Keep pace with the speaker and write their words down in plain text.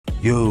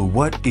Yo,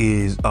 what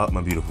is up,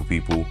 my beautiful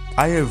people?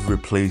 I have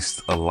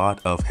replaced a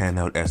lot of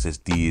handheld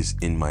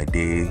SSDs in my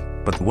day,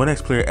 but the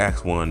OneXplayer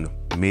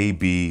X1 may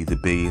be the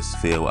biggest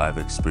fail I've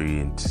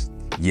experienced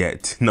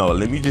yet. No,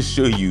 let me just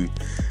show you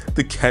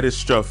the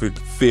catastrophic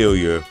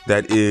failure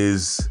that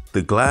is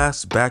the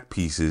glass back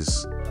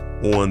pieces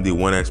on the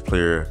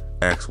OneXplayer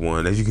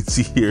X1. As you can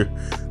see here,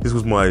 this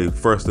was my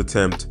first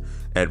attempt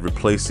at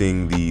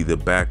replacing the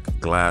back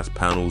glass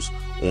panels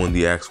on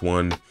the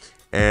X1.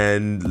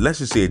 And let's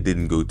just say it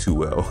didn't go too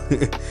well.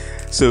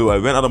 So I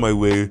went out of my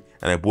way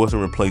and I bought some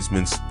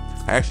replacements.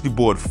 I actually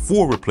bought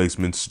 4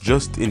 replacements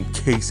just in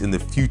case in the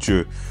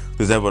future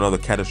there's ever another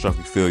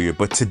catastrophic failure.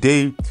 But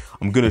today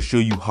I'm gonna show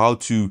you how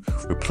to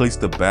replace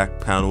the back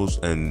panels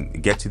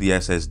and get to the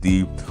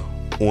SSD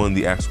on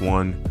the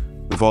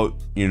X1 without,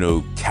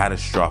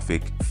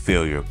 catastrophic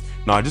failure.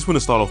 Now I just want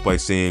to start off by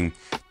saying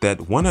that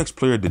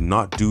OneXplayer did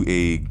not do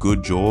a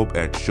good job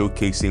at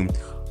showcasing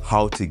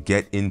how to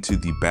get into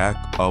the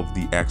back of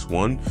the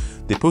X1.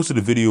 They posted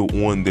a video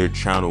on their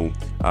channel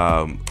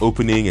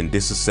opening and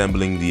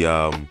disassembling the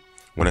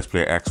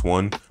OneXplayer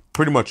X1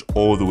 pretty much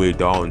all the way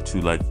down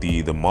to like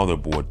the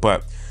motherboard,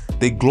 but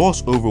they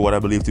glossed over what I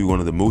believe to be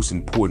one of the most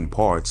important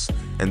parts,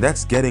 and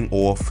that's getting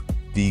off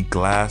the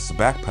glass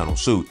back panel.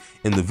 So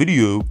in the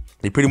video,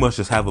 they pretty much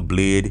just have a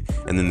blade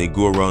and then they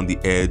go around the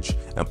edge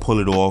and pull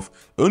it off.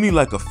 Only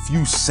like a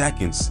few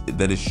seconds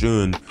that is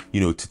shown,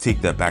 to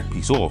take that back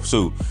piece off.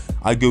 So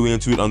I go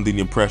into it under the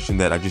impression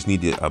that I just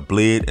needed a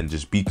blade and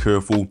just be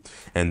careful.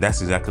 And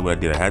that's exactly what I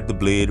did. I had the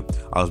blade.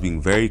 I was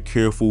being very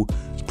careful,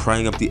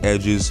 prying up the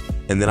edges.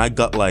 And then I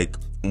got like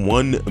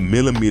 1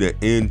 millimeter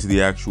into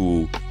the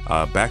actual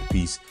back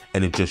piece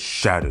and it just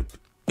shattered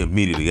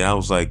immediately. And I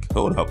was like,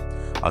 hold up.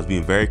 I was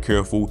being very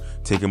careful,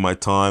 taking my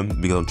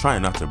time because I'm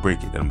trying not to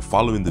break it. And I'm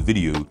following the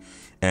video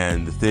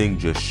and the thing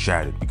just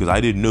shattered because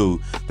I didn't know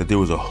that there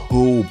was a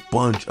whole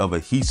bunch of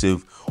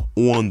adhesive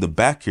on the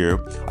back here.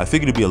 I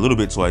figured it'd be a little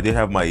bit, so I did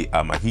have my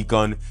my heat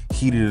gun,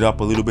 heated it up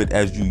a little bit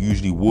as you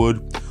usually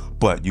would.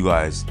 But you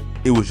guys,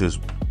 it was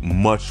just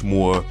much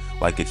more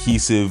like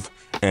adhesive.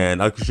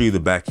 And I can show you the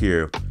back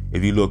here.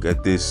 If you look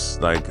at this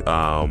like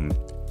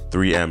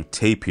 3M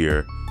tape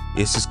here,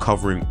 it's just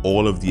covering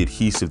all of the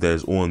adhesive that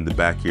is on the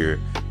back here,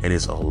 and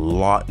it's a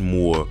lot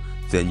more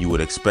than you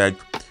would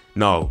expect.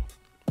 Now,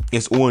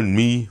 it's on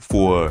me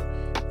for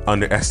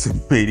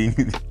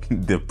underestimating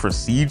the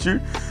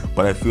procedure,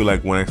 but I feel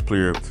like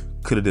OneXplayer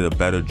could have did a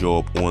better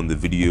job on the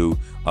video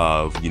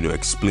of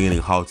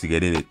explaining how to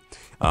get in it.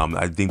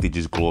 I think they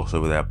just glossed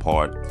over that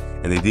part,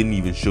 and they didn't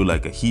even show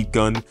like a heat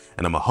gun,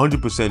 and I'm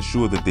 100%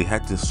 sure that they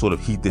had to sort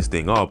of heat this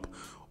thing up,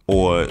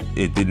 or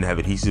it didn't have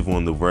adhesive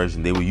on the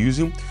version they were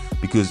using,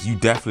 because you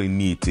definitely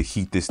need to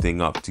heat this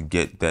thing up to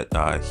get that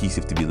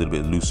adhesive to be a little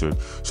bit looser.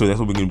 So that's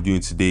what we're going to be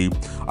doing today.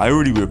 I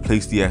already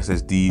replaced the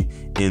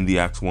SSD in the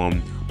X1,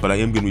 but I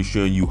am going to be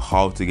showing you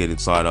how to get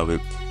inside of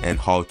it and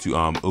how to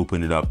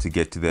open it up to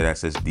get to that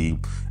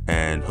SSD,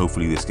 and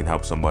hopefully this can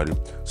help somebody.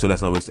 So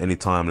let's not waste any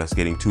time, let's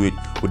get into it.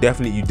 You're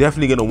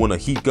definitely going to want a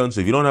heat gun. So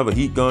if you don't have a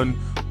heat gun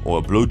or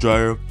a blow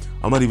dryer,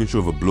 I'm not even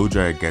sure if a blow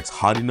dryer gets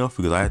hot enough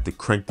because I had to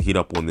crank the heat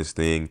up on this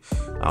thing.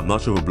 I'm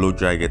not sure if a blow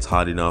dryer gets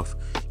hot enough.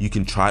 You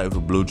can try it with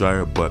a blow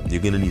dryer, but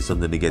you're gonna need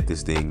something to get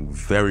this thing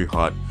very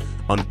hot,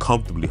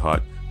 uncomfortably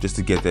hot, just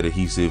to get that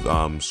adhesive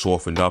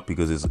softened up,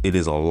 because it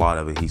is a lot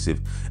of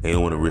adhesive and you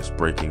don't want to risk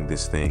breaking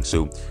this thing.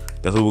 So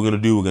that's what we're gonna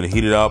do. We're gonna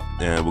heat it up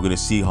and we're gonna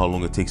see how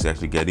long it takes to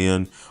actually get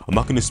in. I'm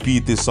not gonna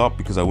speed this up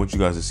because I want you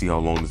guys to see how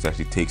long this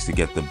actually takes to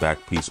get the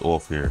back piece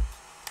off here.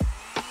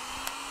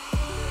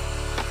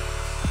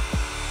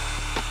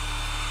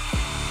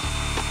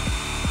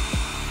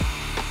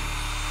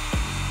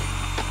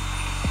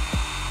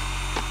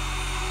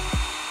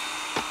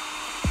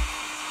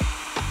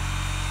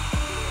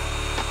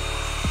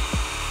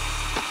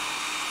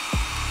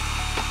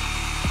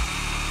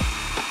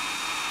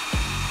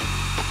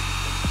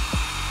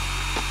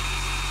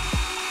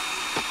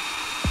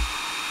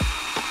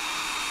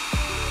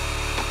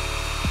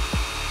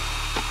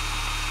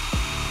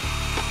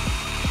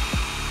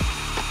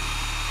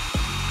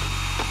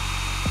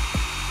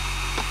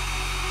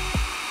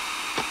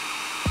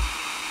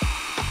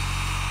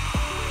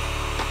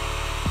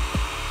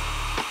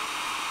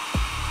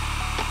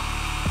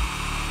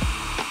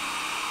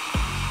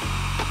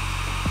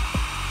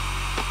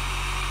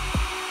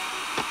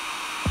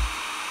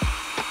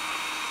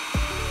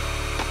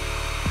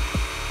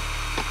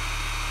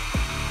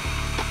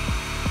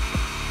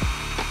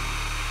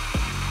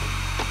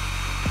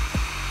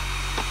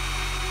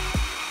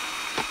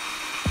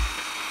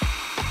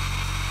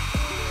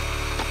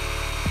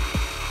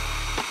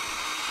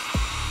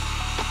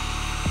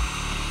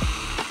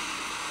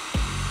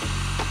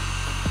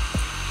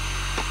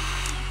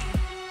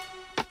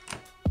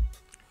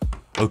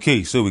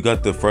 Okay, so we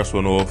got the first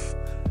one off.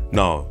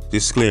 Now,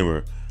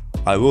 disclaimer,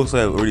 I will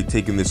say I've already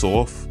taken this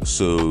off,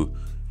 so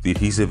the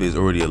adhesive is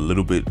already a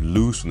little bit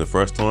loose from the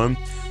first time.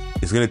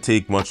 It's gonna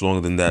take much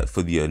longer than that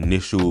for the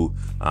initial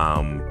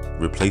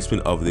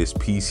replacement of this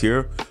piece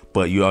here,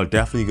 but you are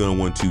definitely gonna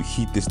want to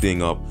heat this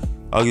thing up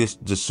I'll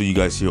just so you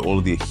guys hear all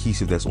of the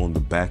adhesive that's on the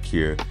back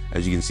here.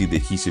 As you can see, the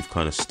adhesive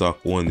kind of stuck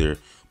on there,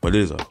 but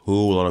there's a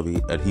whole lot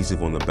of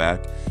adhesive on the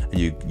back, and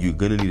you're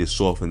gonna need to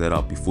soften that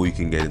up before you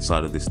can get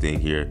inside of this thing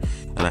here.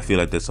 And I feel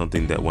like that's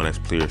something that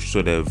OneXplayer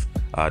should have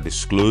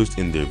disclosed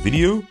in their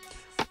video,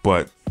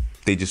 but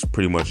they just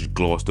pretty much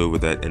glossed over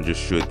that and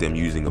just showed them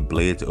using a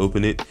blade to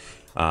open it.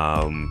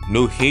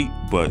 No hate,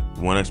 but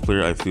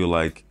OneXplayer, I feel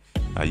like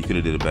you could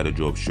have did a better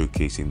job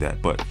showcasing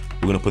that. But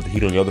we're gonna put the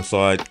heat on the other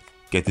side,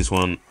 get this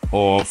one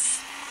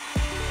off.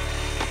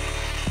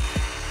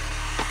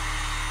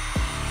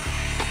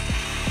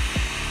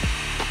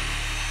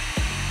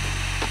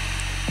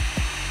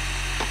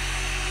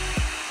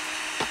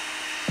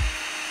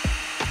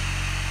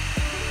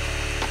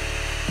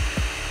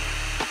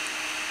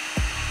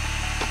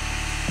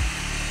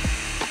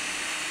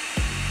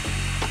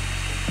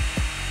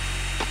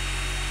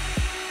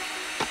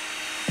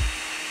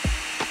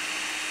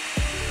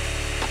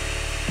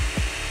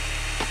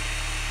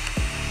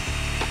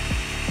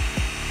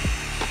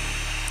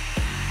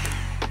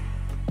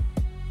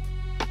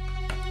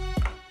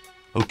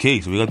 Okay,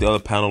 so we got the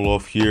other panel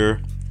off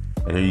here,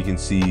 and here you can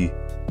see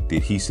the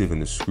adhesive and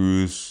the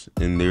screws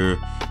in there.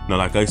 Now,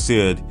 like I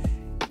said,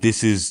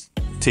 this is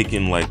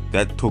taking like,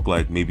 that took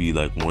like maybe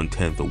like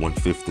 1/10 or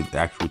 1/5 of the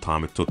actual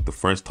time it took the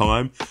first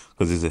time,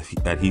 because this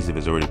adhesive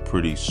is already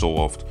pretty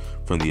soft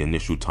from the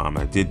initial time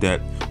I did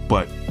that.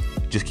 But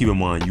just keep in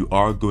mind, you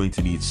are going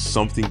to need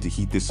something to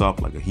heat this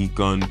up, like a heat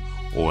gun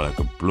or like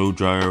a blow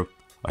dryer,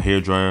 a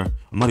hair dryer.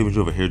 I'm not even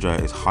sure if a hair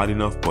dryer is hot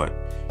enough, but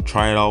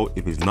try it out.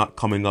 If it's not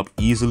coming up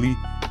easily,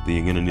 then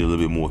you're gonna need a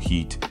little bit more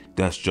heat.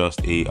 That's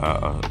just a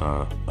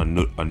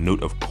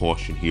note of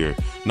caution here.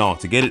 Now,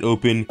 to get it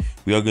open,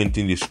 we are going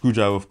to need a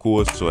screwdriver, of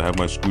course. So I have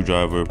my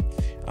screwdriver.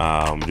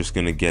 I'm just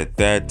gonna get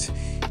that,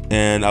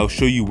 and I'll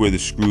show you where the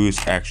screws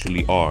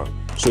actually are.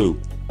 So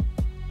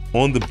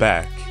on the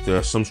back, there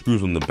are some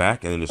screws on the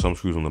back, and then there's some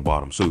screws on the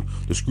bottom. So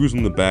the screws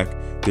on the back,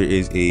 there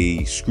is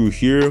a screw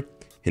here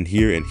and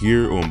here and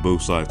here on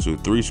both sides. So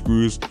 3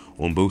 screws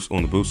on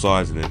both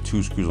sides, and then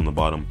 2 screws on the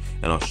bottom,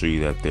 and I'll show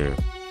you that there.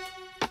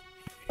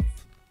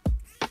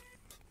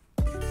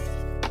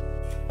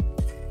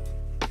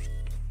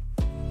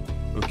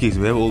 Okay, so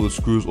we have all the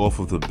screws off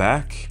of the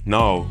back.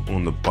 Now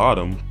on the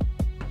bottom,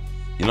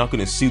 you're not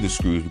gonna see the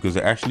screws because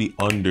they're actually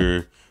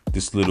under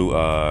this little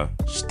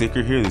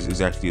sticker here. This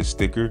is actually a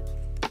sticker.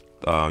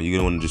 You're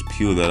gonna want to just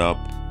peel it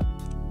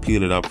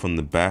up from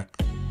the back.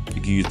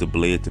 You can use the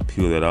blade to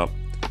peel that up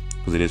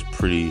because it is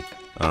pretty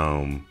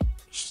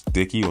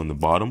sticky on the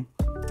bottom.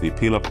 So you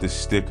peel up this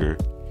sticker.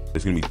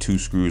 There's gonna be 2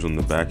 screws on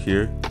the back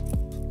here.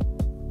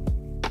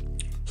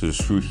 So there's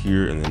a screw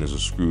here, and then there's a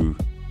screw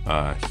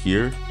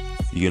here.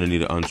 You're gonna need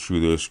to unscrew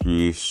those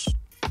screws.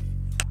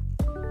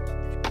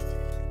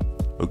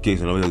 Okay,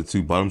 so now we have the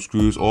 2 bottom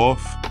screws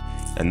off,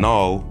 and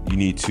now you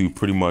need to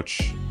pretty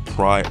much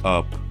pry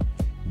up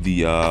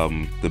the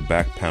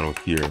back panel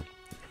here.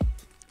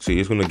 So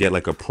you're just gonna get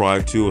like a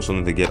pry tool or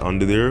something to get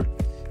under there,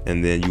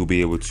 and then you'll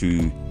be able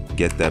to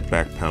get that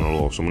back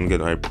panel off. So I'm gonna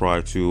get my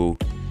pry tool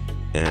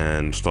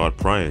and start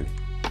prying.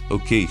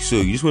 Okay, so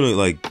you just wanna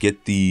like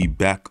get the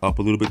back up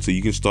a little bit, so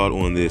you can start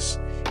on this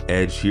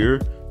edge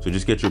here. So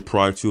just get your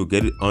pry tool,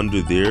 get it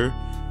under there,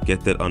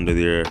 get that under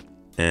there,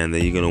 and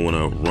then you're gonna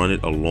wanna run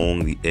it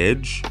along the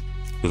edge,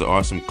 because there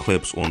are some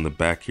clips on the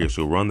back here.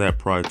 So run that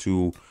pry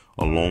tool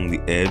along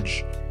the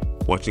edge,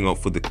 watching out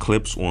for the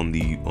clips on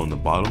the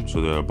bottom.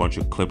 So there are a bunch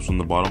of clips on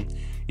the bottom.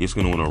 You're just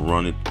gonna wanna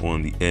run it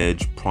on the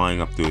edge,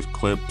 prying up those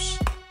clips.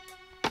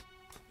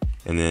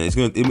 And then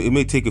it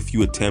may take a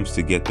few attempts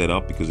to get that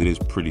up because it is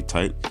pretty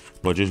tight,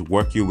 but just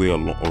work your way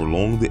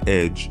along the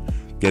edge,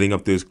 getting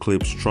up those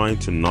clips, trying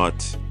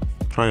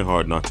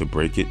hard not to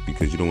break it,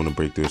 because you don't want to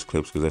break those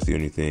clips, because that's the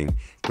only thing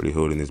really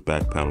holding this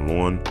back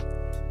panel on.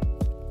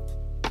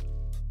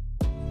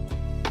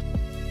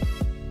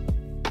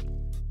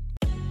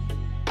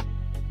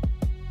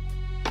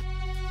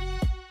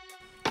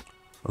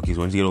 Okay, so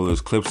once you get all those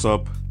clips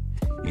up,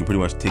 you can pretty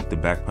much take the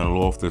back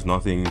panel off. There's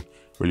nothing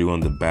really on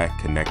the back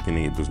connecting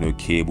it. There's no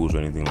cables or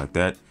anything like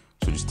that.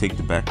 So just take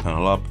the back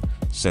panel up,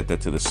 set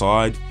that to the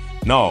side.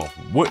 Now,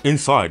 what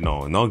inside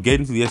now? Now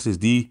getting to the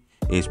SSD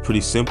is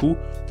pretty simple.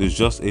 There's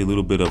just a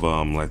little bit of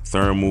like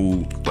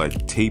thermal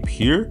like tape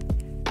here,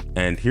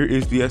 and here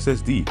is the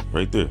SSD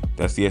right there.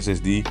 That's the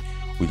SSD.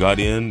 We got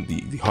in,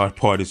 the hard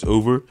part is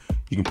over.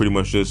 You can pretty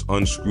much just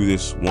unscrew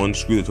this one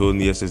screw that's holding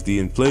the SSD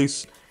in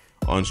place,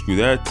 unscrew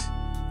that,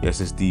 the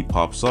SSD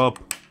pops up.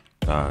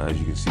 As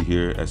you can see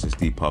here,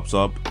 SSD pops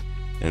up,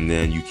 and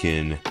then you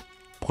can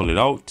pull it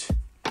out.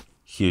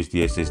 Here's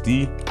the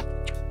SSD,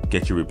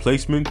 get your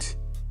replacement,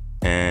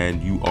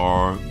 and you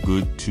are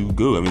good to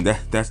go. I mean,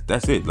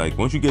 that's it. Like,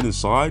 once you get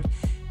inside,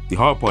 the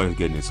hard part is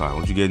getting inside.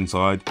 Once you get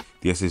inside,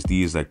 the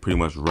SSD is like pretty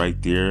much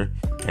right there,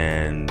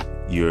 and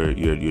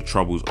your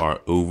troubles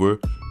are over.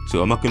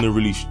 So I'm not gonna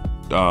really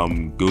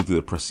go through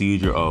the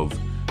procedure of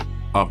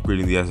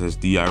upgrading the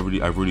SSD. I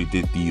already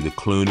did the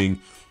cloning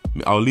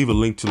I'll leave a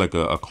link to like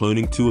a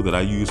cloning tool that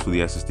I use for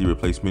the SSD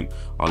replacement.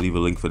 I'll leave a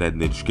link for that in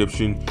the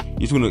description.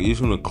 You're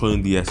just gonna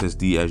clone the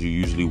SSD as you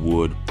usually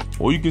would,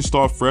 or you can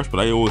start fresh, but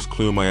I always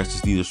clone my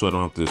SSD just so I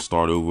don't have to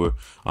start over.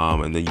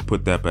 And then you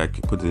put that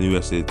back, put the new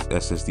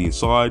SSD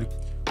inside,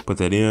 put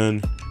that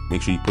in,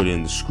 make sure you put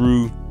in the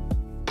screw,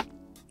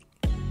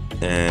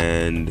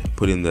 and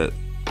put in that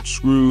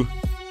screw.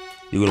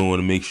 You're gonna want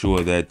to make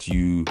sure that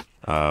you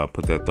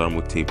put that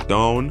thermal tape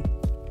down,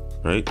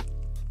 right?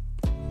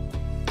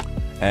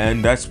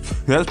 And that's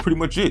pretty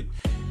much it.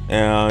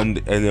 And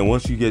then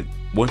once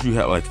you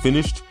have like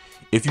finished,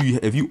 if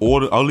you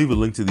order, I'll leave a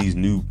link to these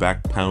new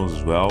back panels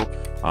as well,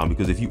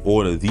 because if you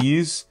order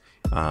these,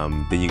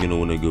 then you're gonna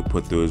want to go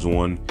put those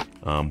on.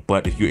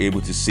 But if you're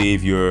able to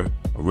save your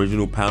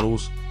original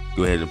panels,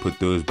 go ahead and put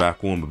those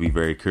back on, but be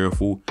very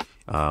careful.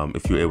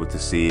 If you're able to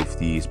save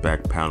these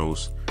back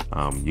panels,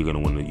 you're gonna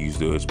want to use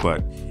those.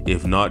 But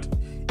if not,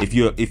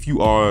 if you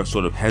are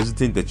sort of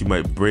hesitant that you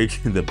might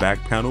break the back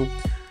panel,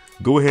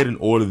 go ahead and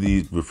order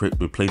these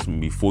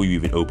replacement before you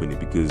even open it,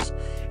 because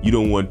you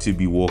don't want to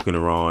be walking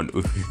around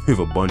with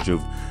a bunch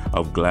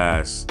of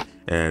glass,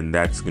 and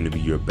that's going to be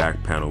your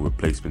back panel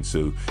replacement.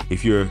 So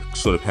if you're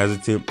sort of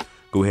hesitant,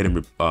 go ahead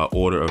and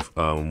order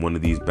one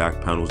of these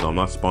back panels. Now, I'm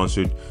not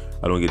sponsored.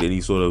 I don't get any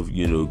sort of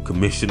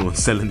commission on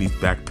selling these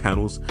back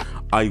panels.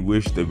 I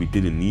wish that we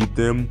didn't need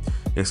them.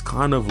 It's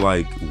kind of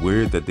like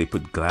weird that they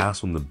put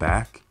glass on the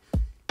back.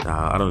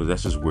 I don't know,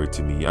 that's just weird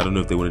to me. I don't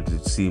know if they wanted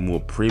to see more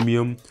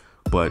premium,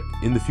 but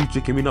in the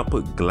future, can we not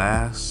put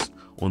glass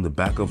on the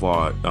back of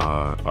our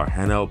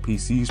handheld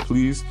PCs,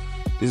 please?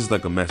 This is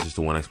like a message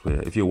to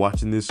OneXplayer. If you're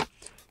watching this,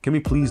 can we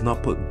please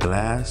not put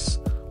glass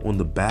on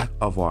the back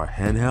of our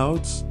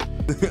handhelds?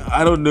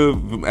 I don't know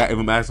if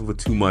I'm asking for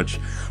too much.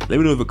 Let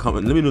me know in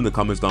the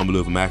comments down below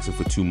if I'm asking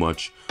for too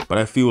much. But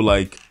I feel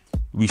like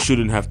we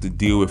shouldn't have to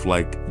deal with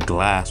like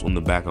glass on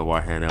the back of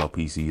our handheld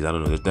PCs. I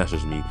don't know, that's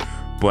just me.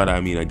 But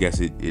I mean, I guess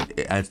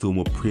it adds to a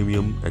more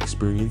premium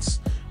experience.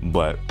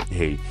 But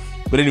hey,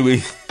 but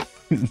anyway,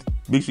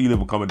 make sure you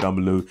leave a comment down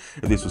below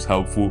if this was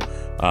helpful.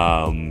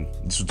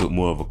 This was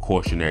more of a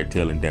cautionary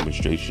tale and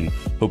demonstration.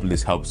 Hopefully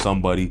this helps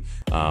somebody.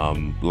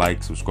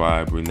 Like,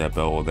 subscribe, ring that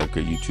bell, all that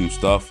great YouTube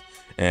stuff.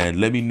 And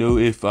let me know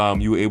if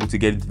you were able to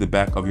get into the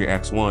back of your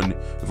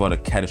X1 without a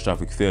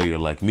catastrophic failure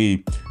like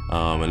me.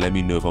 And let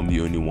me know if I'm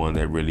the only one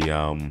that really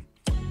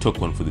took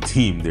one for the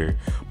team there.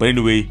 But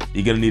anyway,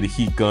 you're gonna need a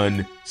heat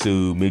gun,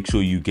 so make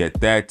sure you get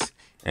that.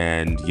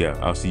 And yeah,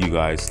 I'll see you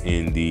guys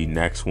in the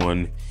next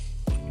one.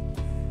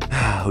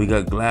 We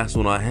got glass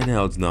on our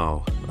handhelds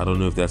now. I don't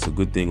know if that's a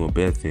good thing or a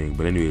bad thing,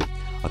 but anyway,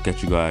 I'll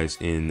catch you guys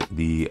in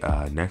the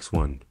next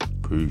one.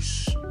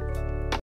 Peace.